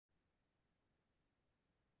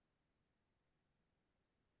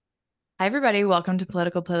Hi, everybody. Welcome to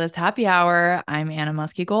Political Playlist Happy Hour. I'm Anna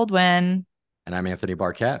Muskie Goldwyn, And I'm Anthony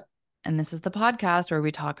Barquette. and this is the podcast where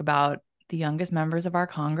we talk about the youngest members of our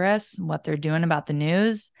Congress, what they're doing about the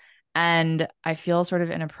news. And I feel sort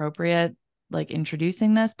of inappropriate, like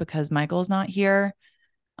introducing this because Michael's not here.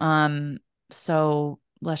 So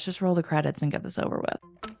let's just roll the credits and get this over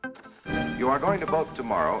with. You are going to vote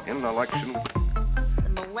tomorrow in an election.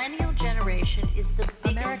 The millennial generation is the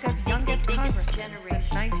America's youngest Congressman generation.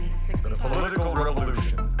 since 1965. The political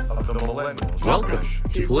revolution of the millennials. Welcome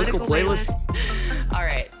to Political Playlist All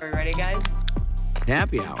right. Are we ready, guys?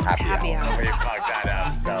 Happy Hour. Happy hour. You fucked that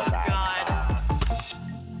up so bad.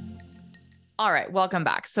 All right. Welcome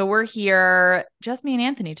back. So we're here, just me and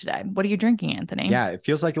Anthony today. What are you drinking, Anthony? Yeah, it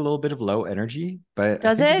feels like a little bit of low energy, but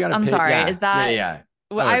Does I think it? you gotta I'm pick- sorry. Yeah, Is that- yeah?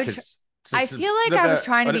 Well, I feel like I was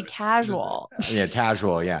trying to be casual. Yeah,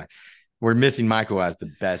 casual. Yeah, we're missing Michael as the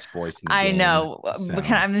best voice in the I game, know. so. I'm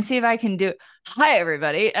going to see if I can do. Hi,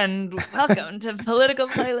 everybody, and welcome to Political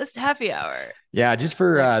Playlist Happy Hour. Yeah, just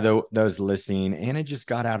for those listening, Anna just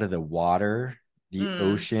got out of the water, the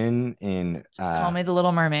ocean, in. Just call me the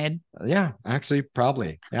Little Mermaid. Yeah, actually,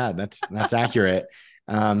 probably. Yeah, that's accurate.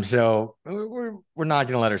 So we're not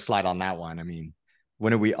gonna let her slide on that one. I mean,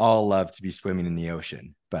 wouldn't we all love to be swimming in the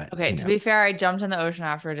ocean? But Okay, to be fair, I jumped in the ocean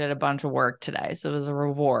after I did a bunch of work today, so it was a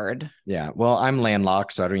reward. yeah. Well, I'm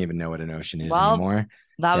landlocked, so I don't even know what an ocean is anymore.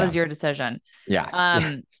 That was Yeah. your decision.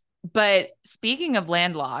 Yeah. But speaking of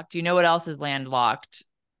landlocked, you know what else is landlocked?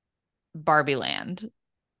 Barbie Land.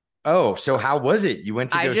 Oh, so how was it? You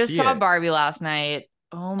went to I go just see saw it. Barbie last night.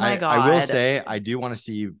 Oh my God. I will say I do want to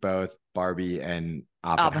see both Barbie and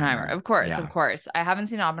Oppenheimer. Of course, Yeah. of course. I haven't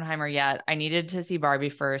seen Oppenheimer yet. I needed to see Barbie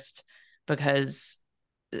first because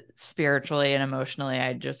spiritually and emotionally,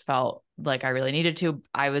 I just felt like I really needed to.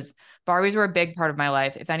 Barbies were a big part of my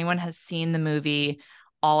life. If anyone has seen the movie,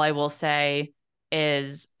 all I will say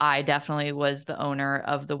is I definitely was the owner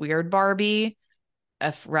of the weird Barbie,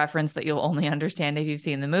 a reference that you'll only understand if you've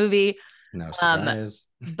seen the movie. No surprise.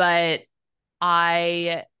 But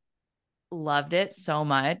I loved it so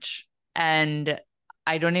much. And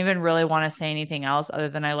I don't even really want to say anything else other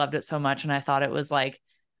than I loved it so much. And I thought it was like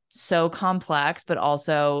so complex, but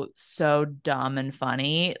also so dumb and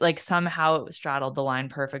funny. Like somehow it straddled the line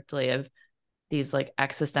perfectly of these like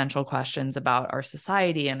existential questions about our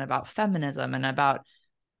society and about feminism and about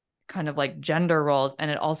kind of like gender roles. And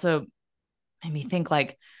it also made me think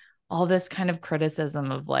like all this kind of criticism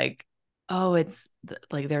of like, oh, it's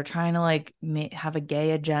like they're trying to like have a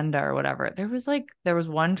gay agenda or whatever. There was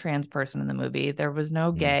one trans person in the movie. There was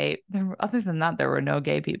no gay. Other than that, there were no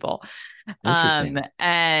gay people. Interesting.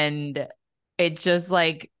 And it just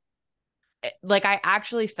like I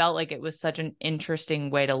actually felt like it was such an interesting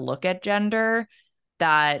way to look at gender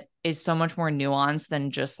that is so much more nuanced than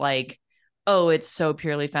just like, oh, it's so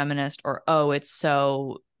purely feminist or oh, it's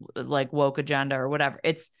so like woke agenda or whatever.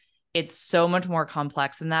 It's so much more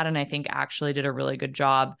complex than that. And I think actually did a really good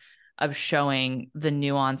job of showing the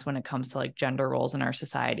nuance when it comes to like gender roles in our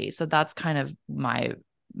society. So that's kind of my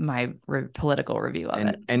political review of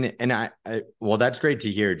it. And I well, that's great to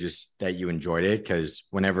hear just that you enjoyed it, because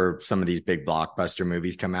whenever some of these big blockbuster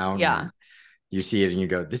movies come out, Yeah. you see it and you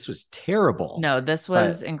go, this was terrible. No, this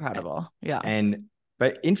was incredible. Yeah.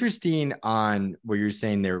 But interesting on where you're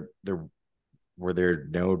saying there were there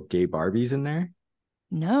no gay Barbies in there?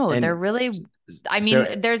 No, And they're really, I mean,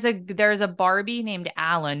 so- there's a Barbie named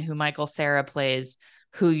Alan who Michael Cera plays,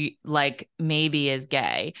 who like maybe is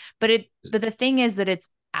gay, but the thing is that it's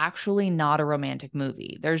actually not a romantic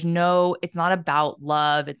movie. It's not about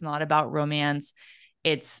love. It's not about romance.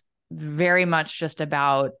 It's very much just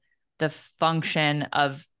about the function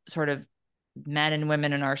of sort of men and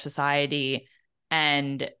women in our society.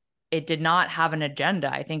 And it did not have an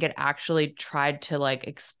agenda. I think it actually tried to like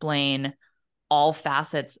explain all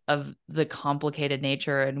facets of the complicated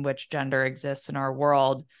nature in which gender exists in our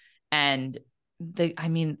world. And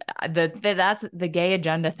that's the gay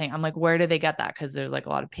agenda thing. I'm like, where do they get that? Because there's like a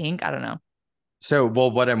lot of pink. I don't know. So, well,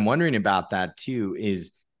 what I'm wondering about that too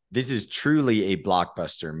is this is truly a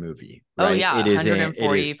blockbuster movie, right? Oh yeah, it is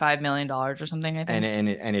 $145 million or something, I think.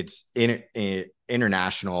 and it's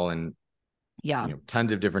international and Yeah.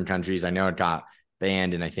 tons of different countries. I know it got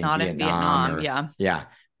banned in, I think, Not in Vietnam. Yeah. Yeah.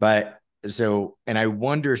 But so, and I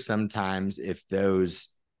wonder sometimes if those,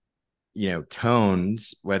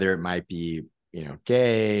 tones, whether it might be,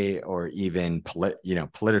 gay or even,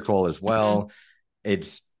 political as well,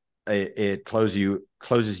 it closes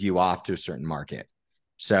you off to a certain market.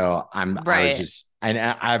 So Right.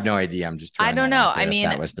 I have no idea. I'm just, I don't that know. out there I mean,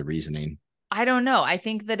 if that was the reasoning. I don't know. I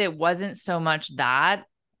think that it wasn't so much that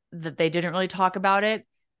they didn't really talk about it.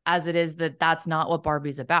 as it is that that's not what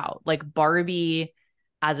Barbie's about. Like Barbie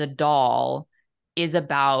as a doll is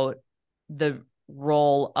about the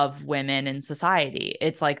role of women in society.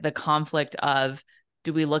 It's like the conflict of,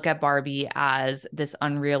 do we look at Barbie as this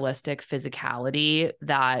unrealistic physicality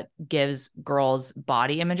that gives girls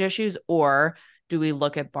body image issues? Or do we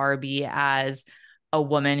look at Barbie as a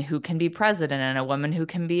woman who can be president and a woman who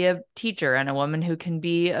can be a teacher and a woman who can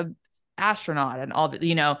be a astronaut and all,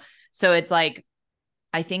 so it's like,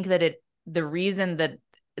 I think that the reason that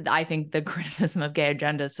I think the criticism of gay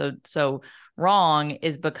agenda is so wrong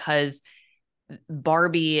is because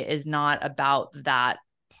Barbie is not about that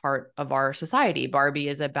part of our society. Barbie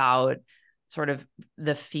is about sort of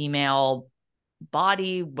the female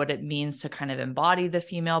body, what it means to kind of embody the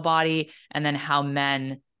female body, and then how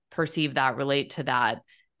men perceive that, relate to that.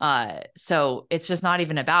 So it's just not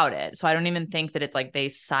even about it. So I don't even think that it's like they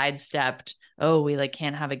sidestepped, oh, we like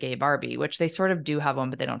can't have a gay Barbie, which they sort of do have one,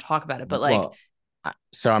 but they don't talk about it. But like, Well,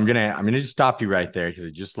 so I'm gonna just stop you right there because I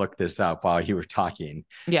just looked this up while you were talking.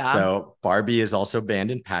 yeah. So Barbie is also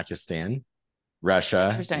banned in Pakistan,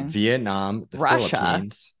 Russia, Vietnam, the Russia.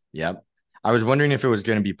 Philippines. Yep. I was wondering if it was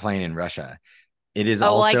going to be playing in Russia. It is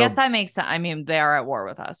well, also, I guess that makes sense. I mean, they are at war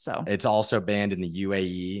with us, so it's also banned in the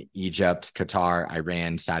UAE, Egypt, Qatar,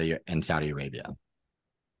 Iran, Saudi Arabia.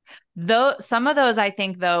 though some of those, I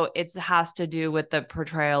think, though, it has to do with the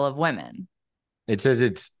portrayal of women. It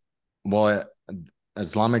says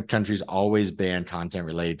Islamic countries always ban content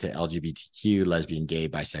related to LGBTQ, lesbian, gay,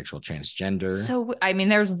 bisexual, transgender. So, I mean,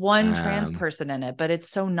 there's one trans person in it, but it's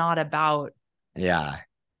so not about. Yeah.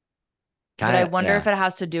 But I wonder if it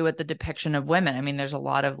has to do with the depiction of women. I mean, there's a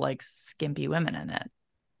lot of like skimpy women in it.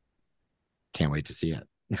 Can't wait to see it.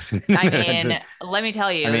 I mean, let me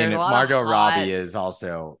tell you, there's a lot Margot of hot... Robbie is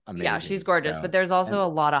also amazing. Yeah, she's gorgeous, but there's also a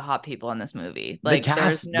lot of hot people in this movie. Like the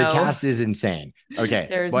cast is insane. Okay.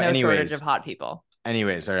 There's no shortage of hot people.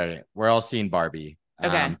 Anyways, all right. We're all seeing Barbie.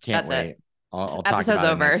 Okay. Can't wait. It. I'll talk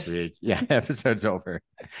about it next week. Yeah, episode's over.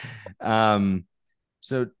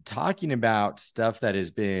 So talking about stuff that has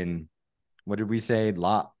been, what did we say?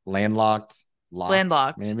 Landlocked,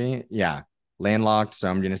 maybe. Yeah. Landlocked. So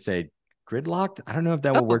I'm going to say gridlocked. I don't know if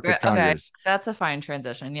that will work with Congress. Okay. That's a fine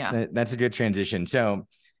transition. Yeah. That's a good transition. So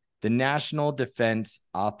the National Defense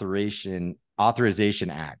Authorization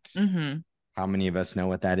Act. Mm-hmm. How many of us know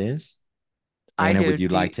what that is? Anna, would you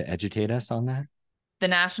like to educate us on that? The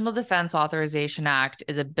National Defense Authorization Act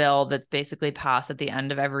is a bill that's basically passed at the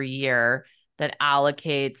end of every year that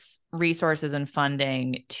allocates resources and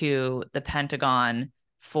funding to the Pentagon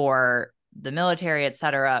for the military, et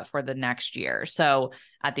cetera, for the next year. So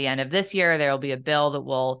at the end of this year, there will be a bill that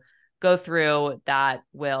will go through that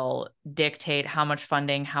will dictate how much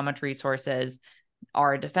funding, how much resources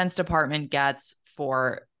our Defense Department gets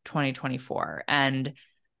for 2024. And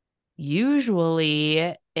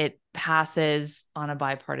usually it passes on a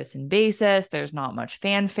bipartisan basis. There's not much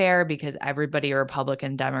fanfare because everybody,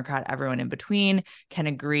 Republican, Democrat, everyone in between, can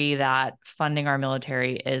agree that funding our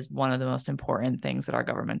military is one of the most important things that our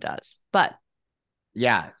government does. But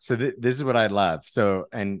yeah, so this is what I love. So,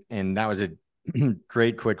 and that was a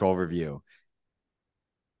great quick overview.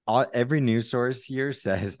 Every news source here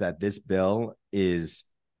says that this bill is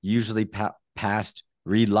usually passed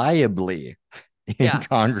reliably in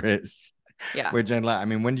Congress. Yeah. Which I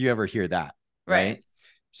mean, when do you ever hear that? Right.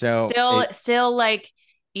 So still like,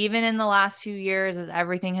 even in the last few years, as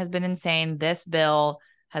everything has been insane, this bill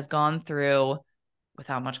has gone through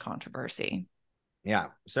without much controversy. Yeah.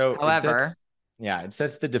 So however, it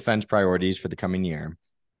sets the defense priorities for the coming year.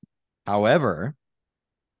 However,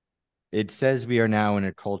 it says we are now in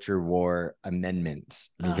a culture war amendments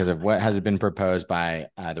because of what has been proposed by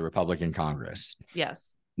the Republican Congress.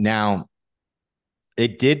 Yes. Now,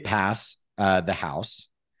 it did pass the House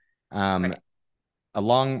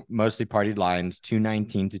along mostly party lines,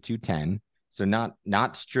 219 to 210. So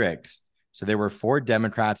not strict. So there were 4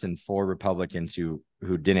 Democrats and 4 Republicans who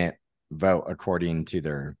didn't vote according to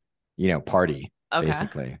their, party,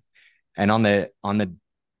 basically. And on the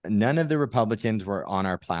none of the Republicans were on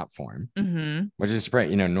our platform, which is great.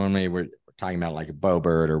 Normally we're talking about like a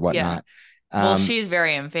Boebert or whatnot. Yeah. Well, she's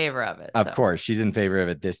very in favor of it. Of course, she's in favor of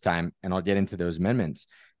it this time, and I'll get into those amendments.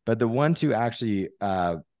 But the ones who actually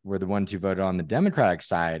were the ones who voted on the Democratic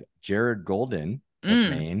side, Jared Golden of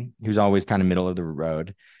Maine, who's always kind of middle of the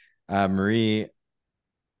road, Marie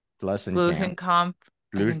Gluesenkamp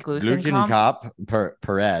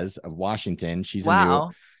Perez of Washington. She's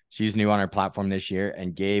new on our platform this year,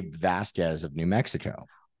 and Gabe Vasquez of New Mexico.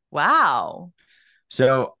 Wow.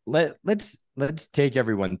 So let's take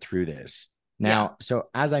everyone through this. Now, so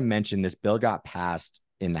as I mentioned, this bill got passed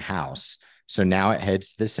in the House. So now it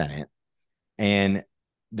heads to the Senate, and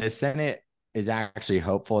the Senate is actually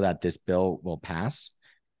hopeful that this bill will pass.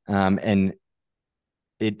 And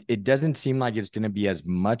it doesn't seem like it's going to be as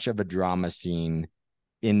much of a drama scene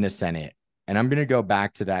in the Senate. And I'm going to go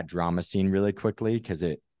back to that drama scene really quickly because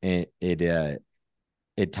it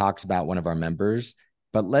talks about one of our members.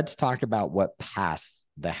 But let's talk about what passed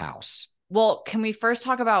the House. Well, can we first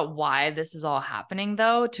talk about why this is all happening,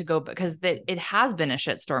 though, because it has been a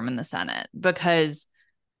shitstorm in the Senate, because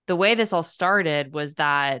the way this all started was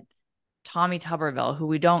that Tommy Tuberville, who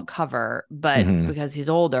we don't cover, but because he's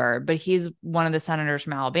older, but he's one of the senators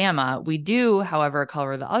from Alabama. We do, however,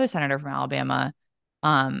 cover the other senator from Alabama,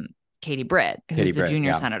 Katie Britt, who's the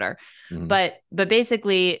junior senator. But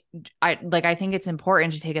basically, I think it's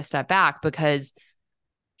important to take a step back because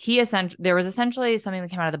there was essentially something that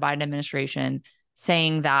came out of the Biden administration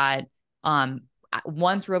saying that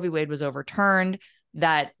once Roe v. Wade was overturned,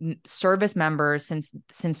 that service members, since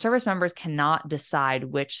service members cannot decide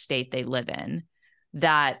which state they live in,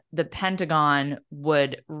 that the Pentagon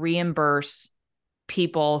would reimburse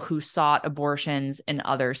people who sought abortions in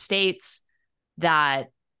other states, that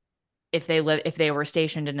if they were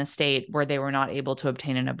stationed in a state where they were not able to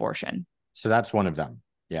obtain an abortion. So that's one of them.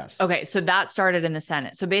 Yes. Okay. So that started in the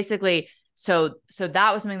Senate. So basically, so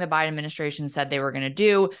that was something the Biden administration said they were going to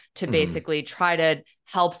do to basically try to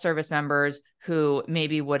help service members who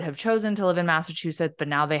maybe would have chosen to live in Massachusetts, but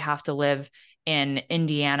now they have to live in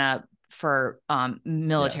Indiana for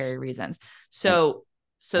military reasons.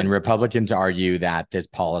 And Republicans argue that this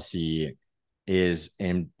policy is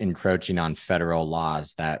encroaching on federal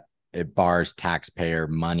laws, that it bars taxpayer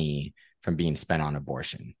money from being spent on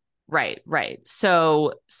abortion. Right.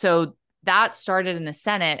 So that started in the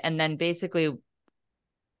Senate, and then basically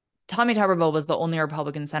Tommy Tuberville was the only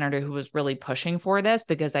Republican senator who was really pushing for this,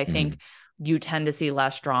 because I think you tend to see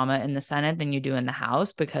less drama in the Senate than you do in the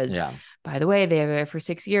House, because by the way, they're there for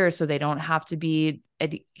 6 years, so they don't have to be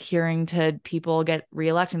adhering to people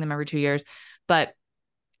reelecting them every 2 years. But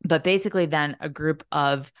basically then a group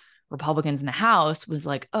of Republicans in the House was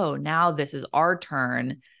like, oh, now this is our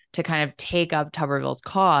turn to kind of take up Tuberville's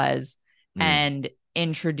cause and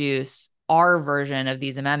introduce our version of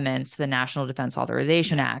these amendments to the National Defense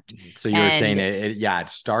Authorization Act. So you were saying it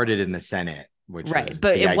started in the Senate, which was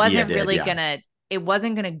but it wasn't really it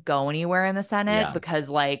wasn't gonna go anywhere in the Senate because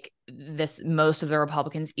most of the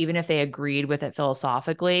Republicans, even if they agreed with it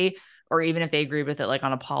philosophically, or even if they agreed with it like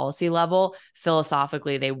on a policy level,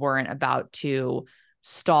 philosophically, they weren't about to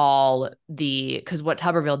stall because what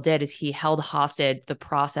Tuberville did is he held hostage the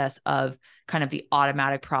process of kind of the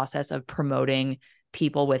automatic process of promoting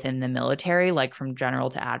people within the military, like from general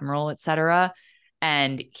to admiral, et cetera.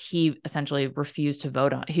 And he essentially refused to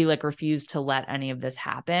vote on it. He refused to let any of this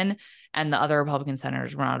happen. And the other Republican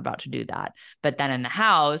senators were not about to do that. But then in the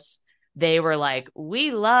House, they were like,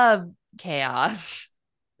 we love chaos.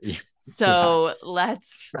 So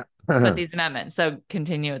let's put these amendments. So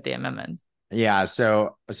continue with the amendments. Yeah.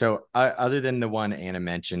 So other than the one Anna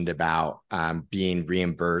mentioned about being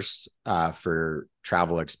reimbursed for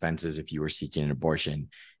travel expenses if you were seeking an abortion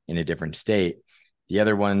in a different state, the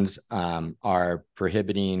other ones are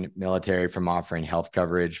prohibiting military from offering health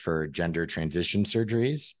coverage for gender transition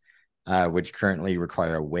surgeries, which currently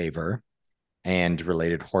require a waiver, and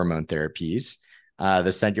related hormone therapies.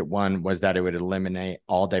 The second one was that it would eliminate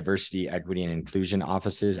all diversity, equity, and inclusion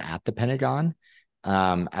offices at the Pentagon,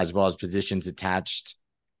 as well as positions attached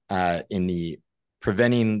in the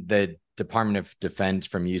preventing the Department of Defense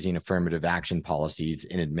from using affirmative action policies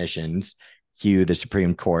in admissions, cue the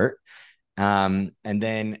Supreme Court. And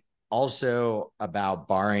then also about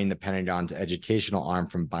barring the Pentagon's educational arm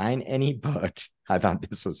from buying any book. I thought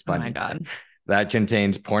this was funny. Oh my God. That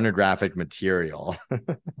contains pornographic material.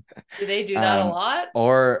 Do they do that a lot?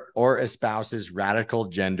 Or espouses radical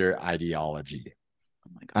gender ideology.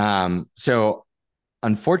 Oh my God. So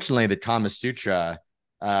unfortunately, the Kama Sutra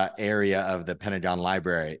area of the Pentagon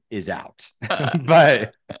Library is out.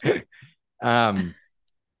 But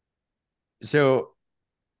so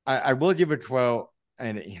I will give a quote,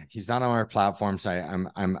 and he's not on our platform, so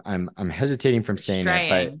I'm hesitating from saying it,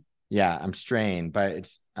 but yeah, I'm straying. But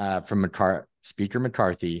it's from Speaker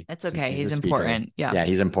McCarthy. It's okay. He's important. Yeah,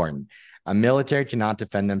 he's important. A military cannot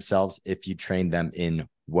defend themselves if you train them in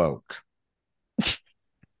woke.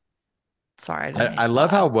 Sorry. I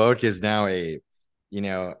love how woke is now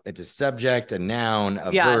it's a subject, a noun,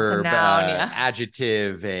 a verb, it's a noun,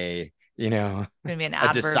 adjective, gonna be an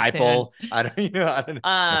a disciple. Soon. I don't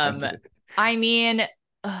know. I mean,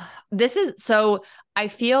 this is so. I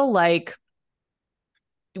feel like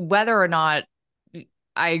whether or not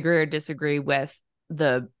I agree or disagree with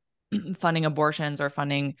the funding abortions or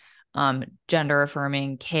funding gender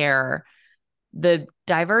affirming care. The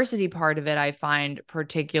diversity part of it I find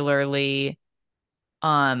particularly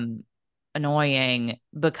annoying,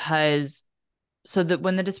 because so that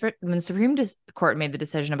when the Supreme Court made the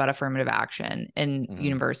decision about affirmative action in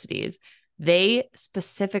universities, they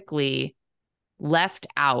specifically left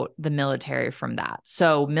out the military from that.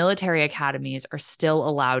 So military academies are still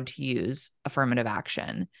allowed to use affirmative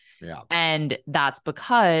action. Yeah. And that's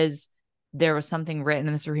because there was something written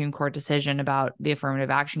in the Supreme Court decision about the affirmative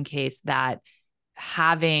action case that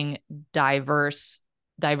having diversity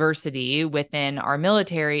within our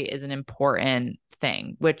military is an important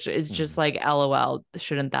thing, which is just like, LOL,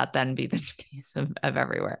 shouldn't that then be the case of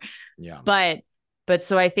everywhere? Yeah. But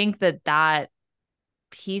so I think that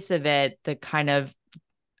piece of it, the kind of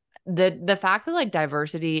the fact that like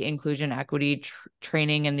diversity, inclusion, equity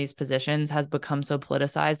training in these positions has become so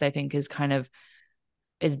politicized, I think is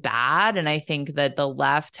bad. And I think that the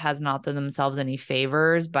left has not done themselves any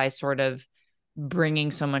favors by sort of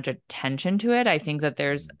bringing so much attention to it. I think that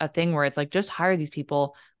there's a thing where it's like, just hire these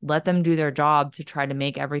people, let them do their job to try to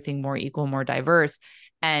make everything more equal, more diverse.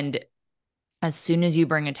 And as soon as you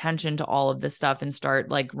bring attention to all of this stuff and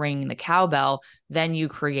start like ringing the cowbell, then you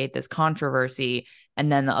create this controversy.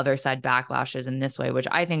 And then the other side backlashes in this way, which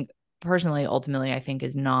I think personally, ultimately, I think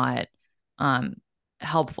is not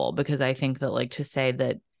helpful, because I think that like to say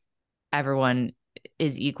that everyone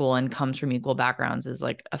is equal and comes from equal backgrounds is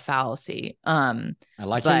like a fallacy. I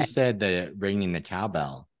like how you said that ringing the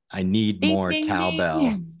cowbell. I need ding, more ding, cowbell.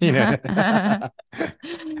 ding. You know.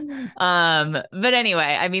 But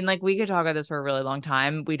anyway, I mean, like we could talk about this for a really long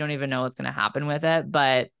time. We don't even know what's going to happen with it.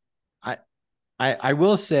 But I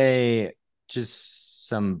will say just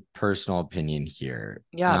some personal opinion here.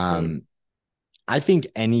 Yeah, please. I think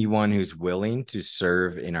anyone who's willing to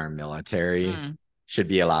serve in our military should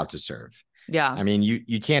be allowed to serve. Yeah. I mean,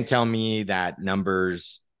 you can't tell me that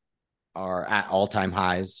numbers are at all-time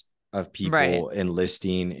highs of people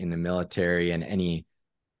enlisting in the military and any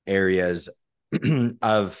areas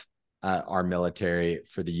of our military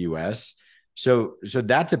for the US. So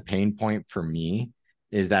that's a pain point for me,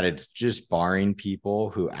 is that it's just barring people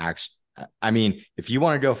who actually, I mean, if you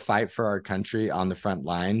want to go fight for our country on the front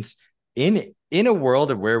lines in a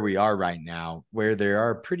world of where we are right now, where there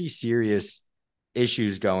are pretty serious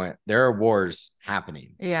issues going, there are wars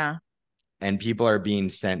happening. Yeah. And people are being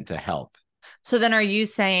sent to help. So then are you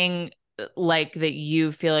saying like that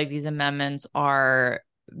you feel like these amendments are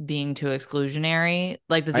being too exclusionary?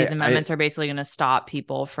 Like that these amendments are basically going to stop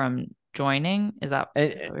people from joining? Is that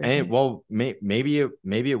what you're saying? Well, maybe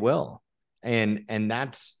it will. And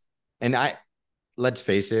let's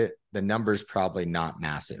face it, the number's probably not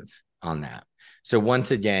massive on that. So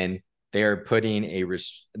once again, they are putting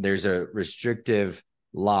there's a restrictive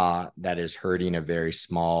law that is hurting a very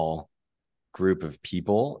small group of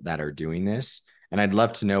people that are doing this. And I'd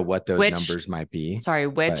love to know what those numbers might be. Sorry,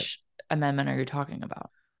 which amendment are you talking about?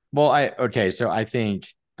 Well, so I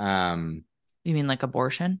think you mean like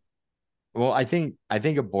abortion? Well, I think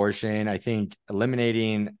abortion, I think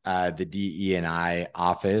eliminating the DE&I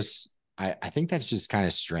office, I think that's just kind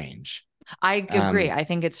of strange. I agree. I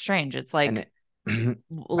think it's strange. It's like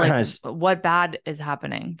like what bad is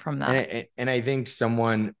happening from that? And I think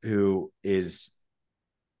someone who is,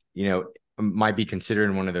 you know, might be considered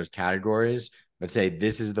in one of those categories, but say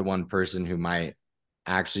this is the one person who might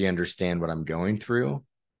actually understand what I'm going through.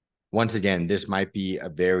 Once again, this might be a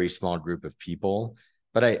very small group of people,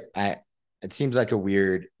 but it seems like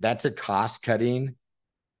that's a cost cutting.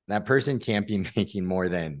 That person can't be making more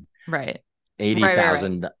than $80,000,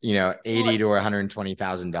 $80,000 to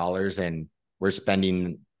 $120,000, and we're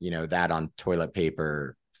spending, that on toilet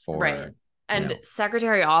paper for And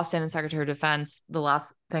Secretary Austin and Secretary of Defense, the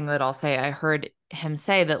last thing that I'll say, I heard him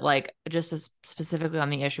say that, like, just as specifically on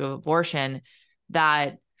the issue of abortion,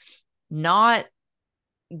 that not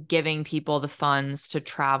giving people the funds to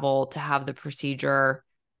travel to have the procedure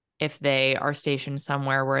if they are stationed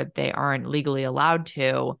somewhere where they aren't legally allowed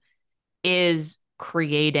to is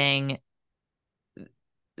creating,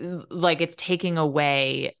 like, it's taking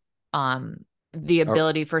away the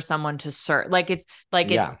ability for someone to serve.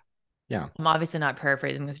 Yeah. I'm obviously not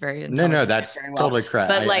paraphrasing this very No, that's totally correct.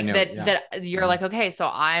 But that you're like, okay, so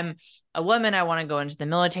I'm a woman, I want to go into the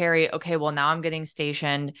military. Okay, well, now I'm getting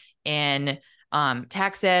stationed in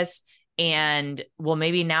Texas, and well,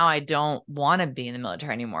 maybe now I don't want to be in the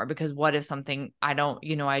military anymore, because what if something I don't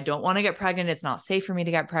want to get pregnant, it's not safe for me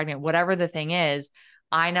to get pregnant, whatever the thing is,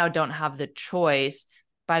 I now don't have the choice.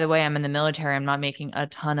 By the way, I'm in the military, I'm not making a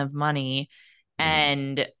ton of money,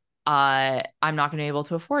 and I'm not going to be able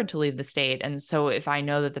to afford to leave the state. And so if I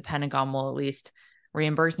know that the Pentagon will at least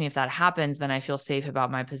reimburse me if that happens, then I feel safe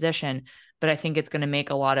about my position. But I think it's going to make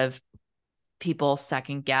a lot of people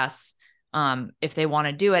second guess if they want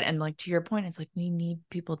to do it. And like, to your point, it's like, we need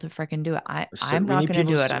people to freaking do it. So I'm we not need going to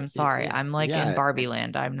people do it. to- I'm sorry. I'm like in yeah. Barbie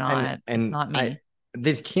land. I'm not, it's not me.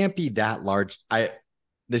 This can't be that large.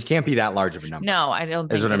 This can't be that large of a number. No, I don't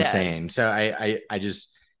Is think what it I'm saying. is. So I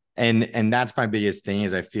just, and that's my biggest thing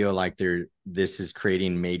is I feel like this is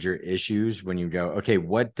creating major issues when you go, okay,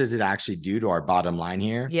 what does it actually do to our bottom line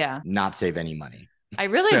here? Yeah. Not save any money. I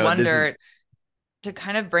really So wonder, to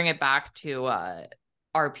kind of bring it back to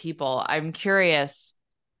our people, I'm curious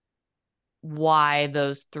why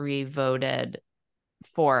those three voted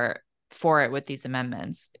for it with these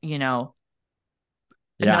amendments. You know,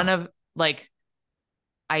 none of, like,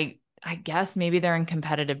 I guess maybe they're in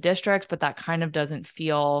competitive districts, but that kind of doesn't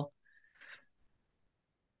feel,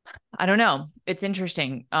 I don't know. It's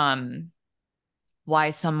interesting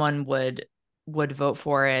why someone would vote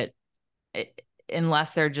for it,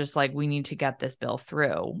 unless they're just like, we need to get this bill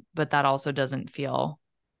through. But that also doesn't feel,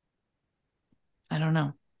 I don't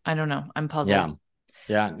know. I'm puzzled.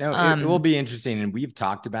 Yeah. No, it will be interesting. And we've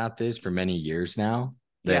talked about this for many years now,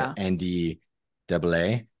 the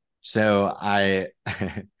NDAA. So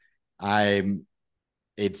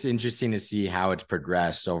it's interesting to see how it's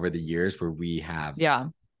progressed over the years where we have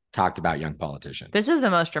talked about young politicians. This is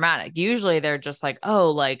the most dramatic. Usually they're just like,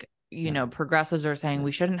 oh, like, you know, progressives are saying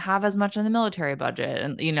we shouldn't have as much in the military budget.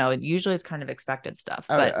 And, you know, usually it's kind of expected stuff.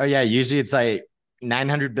 But yeah. Usually it's like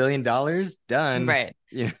 $900 billion done. Right.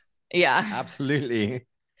 You know, yeah. Absolutely.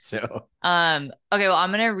 So, okay. Well,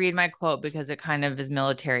 I'm going to read my quote because it kind of is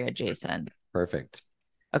military adjacent. Perfect.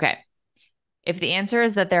 Okay. If the answer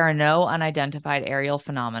is that there are no unidentified aerial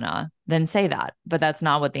phenomena, then say that. But that's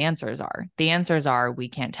not what the answers are. The answers are, we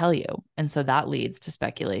can't tell you. And so that leads to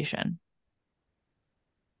speculation.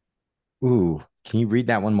 Ooh, can you read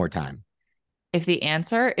that one more time? If the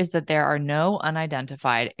answer is that there are no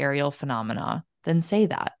unidentified aerial phenomena, then say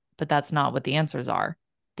that. But that's not what the answers are.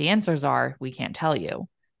 The answers are, we can't tell you.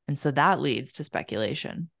 And so that leads to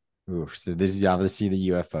speculation. Ooh, so this is obviously the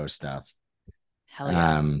UFO stuff. Hell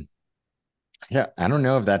yeah. Yeah, I don't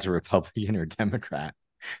know if that's a Republican or Democrat.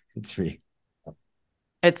 It's me.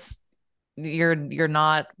 It's you're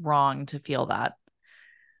not wrong to feel that.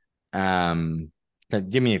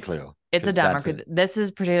 Give me a clue. It's a Democrat. This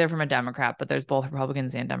is particularly from a Democrat, but there's both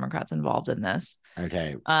Republicans and Democrats involved in this.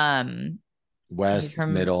 Okay. West,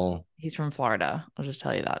 middle. He's from Florida. I'll just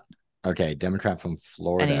tell you that. Okay, Democrat from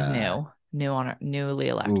Florida. And he's newly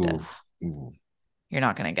elected. Ooh. You're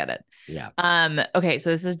not going to get it. Yeah. Okay,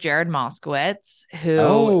 so this is Jared Moskowitz,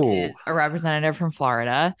 who is a representative from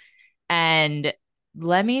Florida. And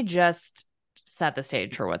let me just set the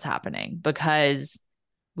stage for what's happening, because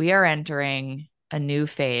we are entering a new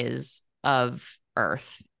phase of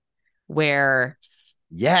Earth where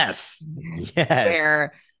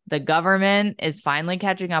where the government is finally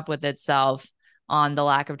catching up with itself on the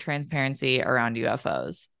lack of transparency around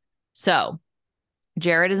UFOs. So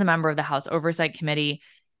Jared is a member of the House Oversight Committee.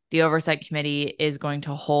 The Oversight Committee is going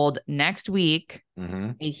to hold next week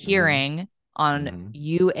a hearing on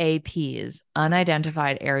UAPs,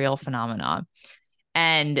 unidentified aerial phenomena.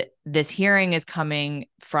 And this hearing is coming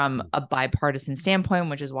from a bipartisan standpoint,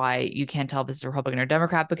 which is why you can't tell if this is Republican or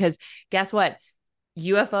Democrat, because guess what?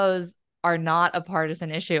 UFOs are not a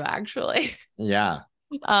partisan issue, actually. Yeah.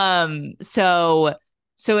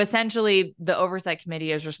 So essentially, the Oversight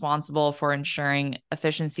Committee is responsible for ensuring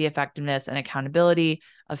efficiency, effectiveness, and accountability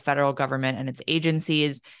of federal government and its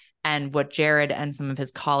agencies. And what Jared and some of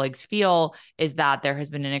his colleagues feel is that there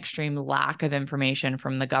has been an extreme lack of information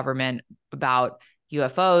from the government about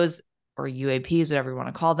UFOs or UAPs, whatever you want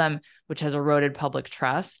to call them, which has eroded public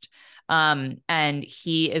trust. And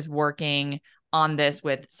he is working on this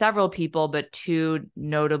with several people, but two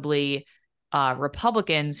notably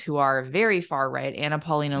Republicans who are very far right, Anna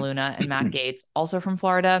Paulina Luna and Matt Gaetz, also from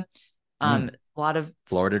Florida. A lot of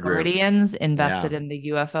Floridians invested in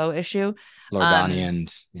the UFO issue.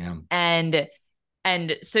 Floridians, And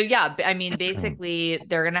so, yeah, I mean, basically,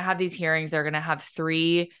 they're going to have these hearings. They're going to have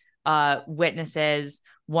three witnesses,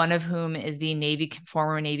 one of whom is the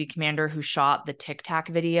former Navy commander who shot the Tic Tac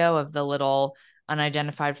video of the little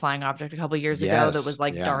unidentified flying object a couple of years ago that was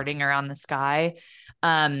darting around the sky.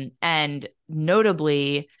 And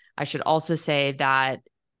notably, I should also say that,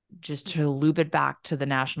 just to loop it back to the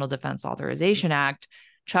National Defense Authorization Act,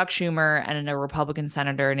 Chuck Schumer and a Republican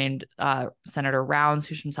senator named Senator Rounds,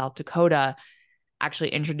 who's from South Dakota, actually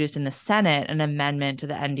introduced in the Senate an amendment to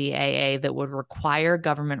the NDAA that would require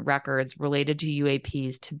government records related to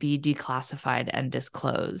UAPs to be declassified and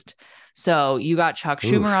disclosed. So you got Chuck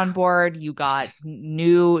Schumer on board, you got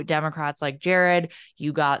new Democrats like Jared,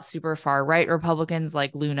 you got super far right Republicans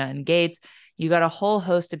like Luna and Gates. You got a whole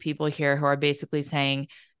host of people here who are basically saying,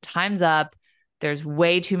 time's up. There's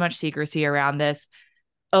way too much secrecy around this.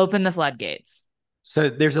 Open the floodgates. So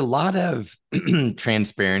there's a lot of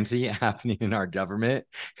transparency happening in our government.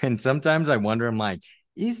 And sometimes I wonder, I'm like,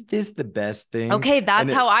 is this the best thing? Okay,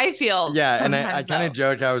 that's how I feel. Yeah. And I kind of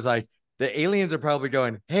joked. I was like, the aliens are probably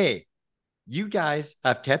going, hey, you guys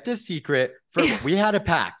have kept a secret we had a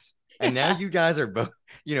pact. And now you guys are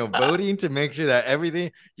voting to make sure that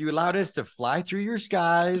everything you allowed us to fly through your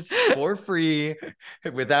skies for free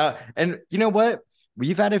without. And you know what?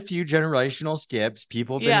 We've had a few generational skips.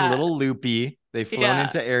 People have been a little loopy. They've flown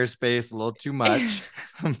into airspace a little too much.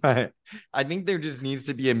 But I think there just needs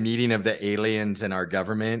to be a meeting of the aliens and our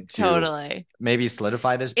government to maybe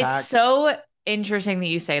solidify this pact. It's so interesting that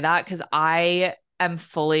you say that, because I am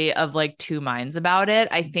fully of like two minds about it.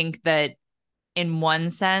 I think that in one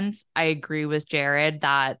sense, I agree with Jared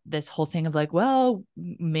that this whole thing of like, well,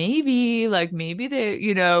 maybe they,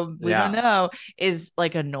 we don't know, is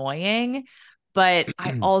like annoying. But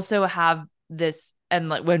I also have this, and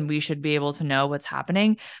like when we should be able to know what's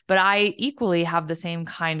happening, but I equally have the same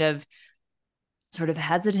kind of sort of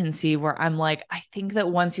hesitancy where I'm like, I think that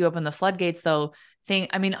once you open the floodgates, though,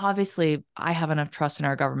 obviously I have enough trust in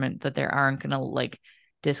our government that they aren't going to like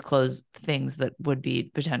disclose things that would be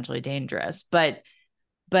potentially dangerous. But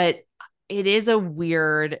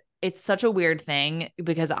it's such a weird thing,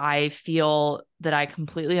 because I feel that I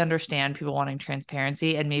completely understand people wanting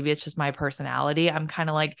transparency, and maybe it's just my personality. I'm kind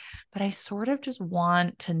of like, but I sort of just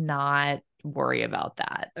want to not worry about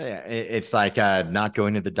that. It's like not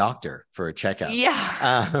going to the doctor for a checkup.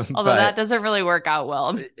 Yeah. Although that doesn't really work out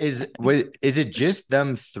well. Is it just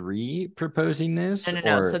them three proposing this?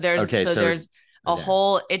 No. So there's a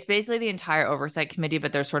whole, it's basically the entire oversight committee,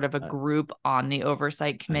 but there's sort of a group on the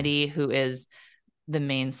oversight committee who is the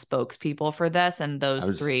main spokespeople for this. And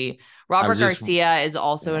those three, Robert Garcia is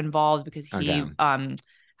also involved, because he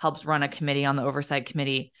helps run a committee on the oversight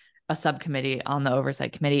committee, a subcommittee on the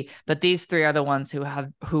oversight committee. But these three are the ones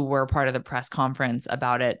who were part of the press conference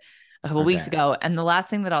about it a couple weeks ago. And the last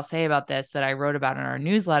thing that I'll say about this that I wrote about in our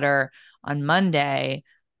newsletter on Monday,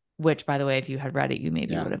 which, by the way, if you had read it, you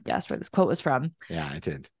maybe would have guessed where this quote was from. Yeah, I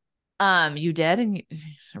did. You did, and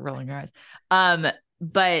you're rolling your eyes.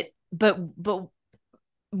 But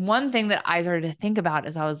one thing that I started to think about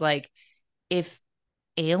is I was like, if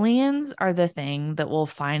aliens are the thing that will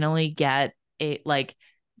finally get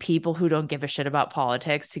people who don't give a shit about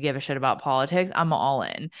politics to give a shit about politics, I'm all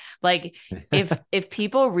in. Like, if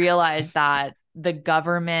people realize that the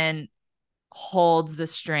government holds the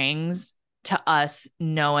strings to us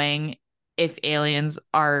knowing if aliens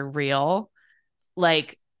are real,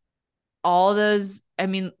 like all those,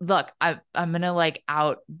 look, I'm going to like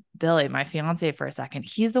out Billy, my fiance, for a second.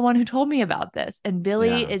 He's the one who told me about this. And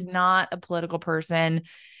Billy is not a political person.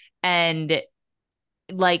 And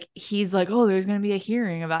like, he's like, oh, there's going to be a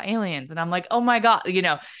hearing about aliens. And I'm like, oh my God,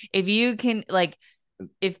 if you can, like,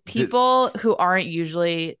 if people who aren't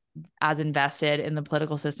usually as invested in the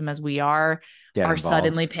political system as we are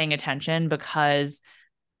suddenly paying attention because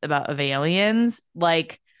of aliens,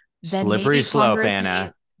 like, then slippery slope,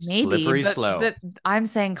 Anna. Slippery slope. But I'm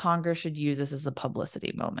saying Congress should use this as a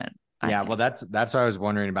publicity moment. Well, that's what I was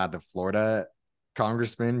wondering about the Florida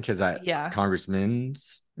congressman, because I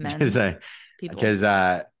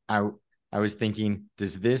was thinking,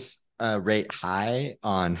 does this rate high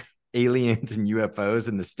on aliens and UFOs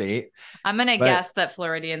in the state? I'm gonna guess that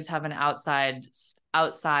Floridians have an outsized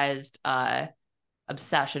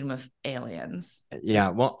obsession with aliens. Yeah,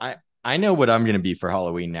 well, I know what I'm going to be for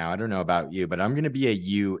Halloween now. I don't know about you, but I'm going to be a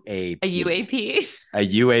UAP. A UAP? A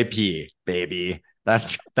UAP, baby.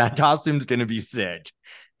 That costume's going to be sick.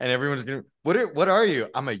 And everyone's going to, what are you?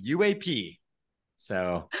 I'm a UAP.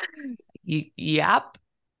 So. Yep.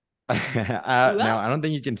 No, I don't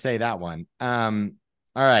think you can say that one. All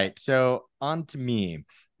right. So on to me.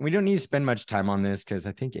 We don't need to spend much time on this because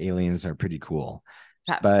I think aliens are pretty cool.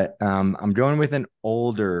 But I'm going with an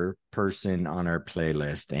older person on our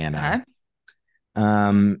playlist, Anna.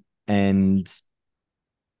 And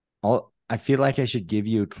I feel like I should give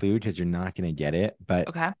you a clue because you're not going to get it. But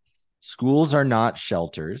schools are not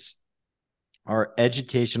shelters. Our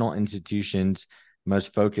educational institutions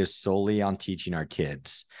must focus solely on teaching our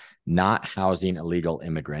kids, not housing illegal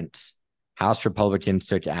immigrants. House Republicans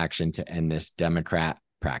took action to end this Democrat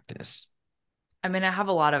practice. I have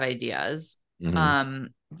a lot of ideas.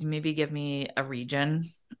 Maybe give me a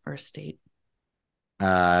region or a state.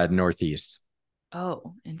 Northeast.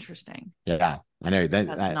 Oh, interesting. Yeah, I know That's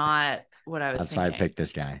not what I was that's why I thinking. picked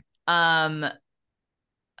this guy. Um,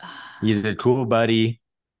 He's a cool buddy.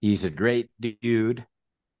 He's a great dude. He's a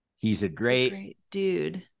he's a great great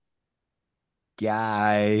dude.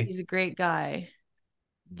 guy. He's a great guy.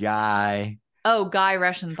 Guy. Oh, Guy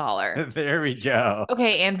Reschenthaler. There we go.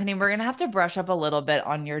 Okay, Anthony, we're gonna have to brush up a little bit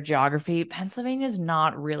on your geography. Pennsylvania is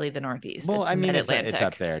not really the Northeast. Well, It's I the mean, Mid-Atlantic. it's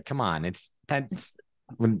up there. Come on, it's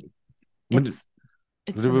When when it's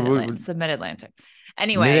the Mid-Atlantic. It's the Mid-Atlantic.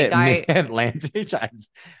 Anyway, Mid-Atlantic.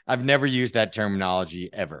 I've never used that terminology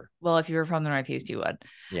ever. Well, if you were from the Northeast, you would.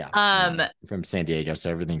 Yeah. From San Diego, so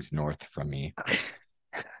everything's north from me.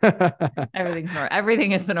 Everything's north.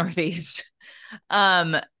 Everything is the Northeast.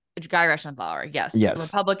 Guy Reschenthaler, yes.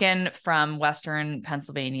 Republican from Western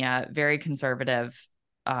Pennsylvania, very conservative.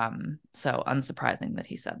 So unsurprising that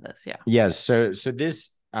he said this. Yeah. Yes. So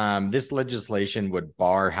this legislation would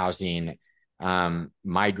bar housing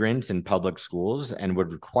migrants in public schools and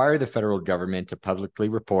would require the federal government to publicly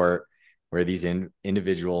report where these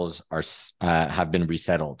individuals are have been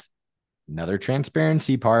resettled. Another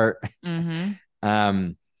transparency part.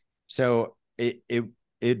 Mm-hmm. So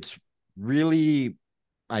it's really,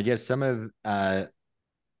 I guess, some of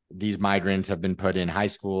these migrants have been put in high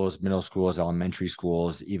schools, middle schools, elementary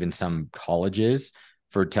schools, even some colleges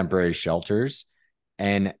for temporary shelters.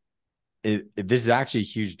 And this is actually a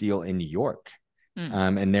huge deal in New York.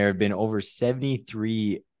 And there have been over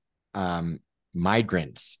 73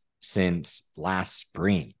 migrants since last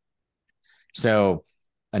spring. So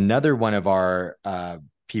another one of our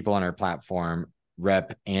people on our platform,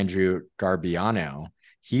 Rep. Andrew Garbiano,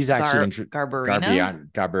 he's actually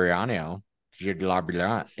Garbiano.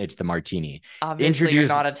 It's the martini. Obviously, you're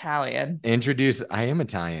not Italian. I am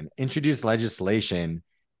Italian. Introduce legislation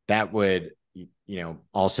that would,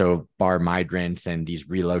 also bar migrants and these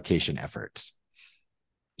relocation efforts.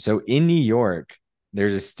 So in New York,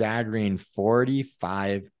 there's a staggering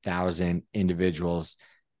 45,000 individuals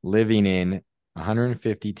living in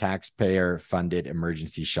 150 taxpayer-funded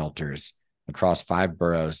emergency shelters across 5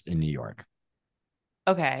 boroughs in New York.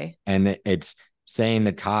 Okay. And it's saying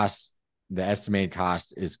the estimated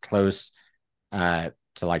cost is close to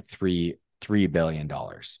like $3 billion.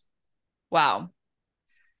 Wow.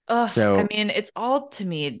 So, I mean, it's all, to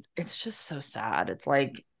me, it's just so sad. It's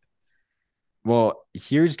like, well,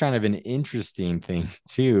 here's kind of an interesting thing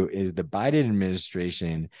too, is the Biden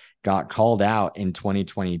administration got called out in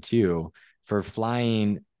 2022 for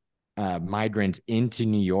flying migrants into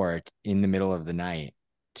New York in the middle of the night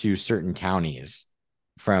to certain counties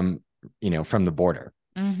from the border.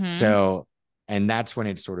 mm-hmm. So, and that's when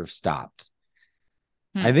it sort of stopped.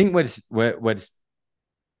 I think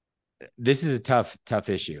this is a tough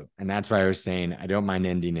issue. And that's why I was saying, I don't mind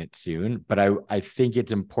ending it soon, but I think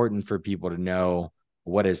it's important for people to know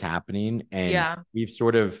what is happening. And we've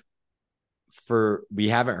we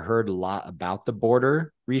haven't heard a lot about the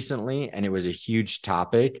border recently. And it was a huge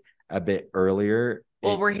topic a bit earlier.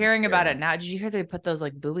 Well, we're hearing about it now. Did you hear they put those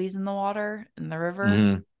like buoys in the water in the river?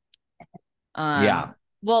 Mm-hmm. Yeah.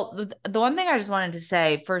 Well, the one thing I just wanted to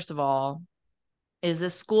say, first of all, is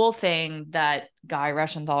the school thing that Guy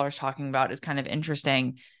Reschenthaler is talking about is kind of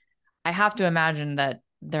interesting. I have to imagine that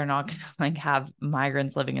they're not going to like have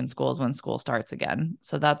migrants living in schools when school starts again.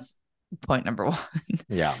 So that's point number one.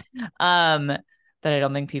 Yeah. That I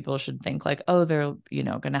don't think people should think like, oh, they're,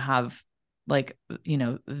 going to have like,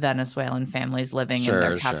 Venezuelan families living in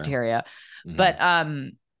their cafeteria. Mm-hmm.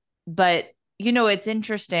 But, it's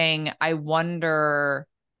interesting. I wonder,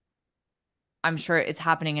 I'm sure it's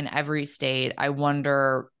happening in every state. I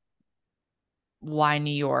wonder why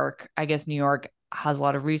New York. I guess New York has a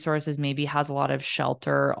lot of resources, maybe has a lot of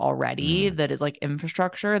shelter already that is like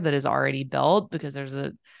infrastructure that is already built because there's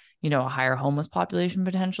a higher homeless population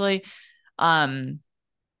potentially. I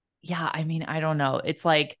mean, I don't know. It's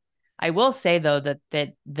like, I will say though that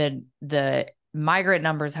the migrant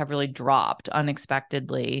numbers have really dropped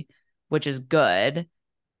unexpectedly, which is good.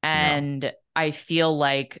 And I feel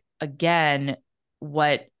like, again,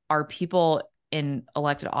 what our people in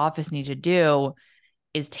elected office need to do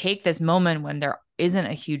is take this moment when there isn't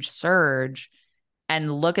a huge surge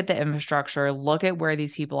and look at the infrastructure, look at where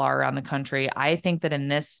these people are around the country. I think that in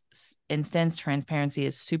this instance, transparency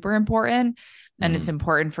is super important. And it's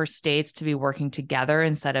important for states to be working together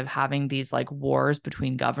instead of having these like wars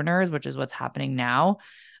between governors, which is what's happening now.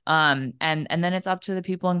 And then it's up to the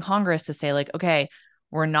people in Congress to say like, okay,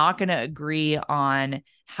 We're not going to agree on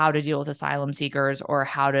how to deal with asylum seekers or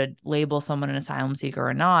how to label someone an asylum seeker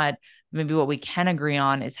or not. Maybe what we can agree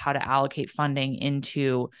on is how to allocate funding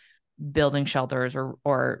into building shelters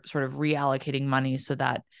or sort of reallocating money so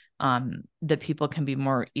that the people can be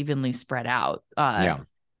more evenly spread out.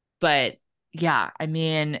 But yeah, I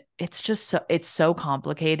mean, it's so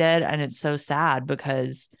complicated and it's so sad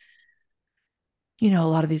because, a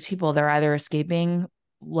lot of these people, they're either escaping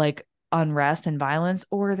like unrest and violence,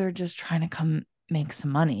 or they're just trying to come make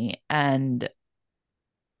some money. And,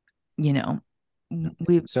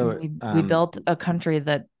 we built a country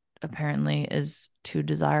that apparently is too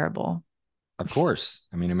desirable. Of course.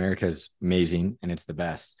 I mean, America is amazing and it's the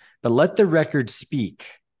best. But let the record speak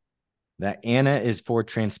that Anna is for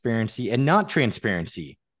transparency and not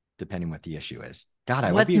transparency, depending what the issue is. God,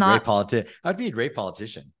 I would be I'd be a great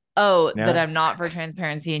politician. Oh, that I'm not for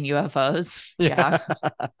transparency in UFOs. Yeah.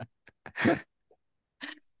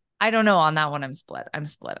 I don't know on that one. I'm split. Yeah.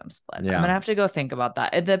 I'm going to have to go think about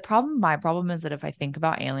that. My problem is that if I think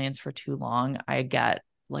about aliens for too long, I get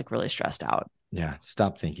like really stressed out. Yeah.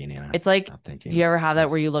 Stop thinking, Anna. It's like, do you ever have that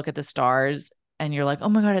where you look at the stars and you're like, oh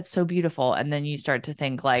my God, it's so beautiful. And then you start to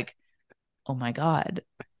think like, oh my God,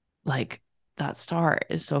 like that star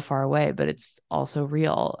is so far away, but it's also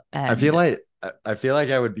real. And I feel like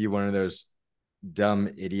I would be one of those dumb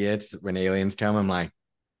idiots when aliens come. I'm like,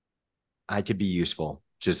 I could be useful.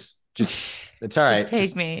 Just it's all right.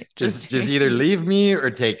 Take me. Just either leave me or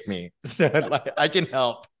take me. So like, I can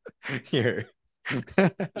help here.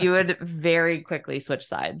 You would very quickly switch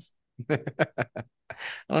sides. I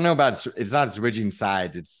don't know about it's not switching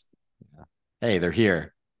sides. It's hey, they're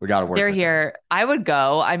here. We got to work. They're here. I would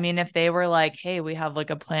go. I mean, if they were like, hey, we have like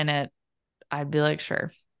a planet, I'd be like,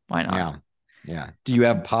 sure, why not? Yeah. Do you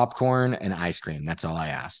have popcorn and ice cream? That's all I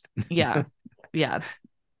asked. Yeah.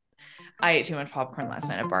 I ate too much popcorn last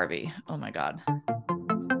night at Barbie. Oh my God.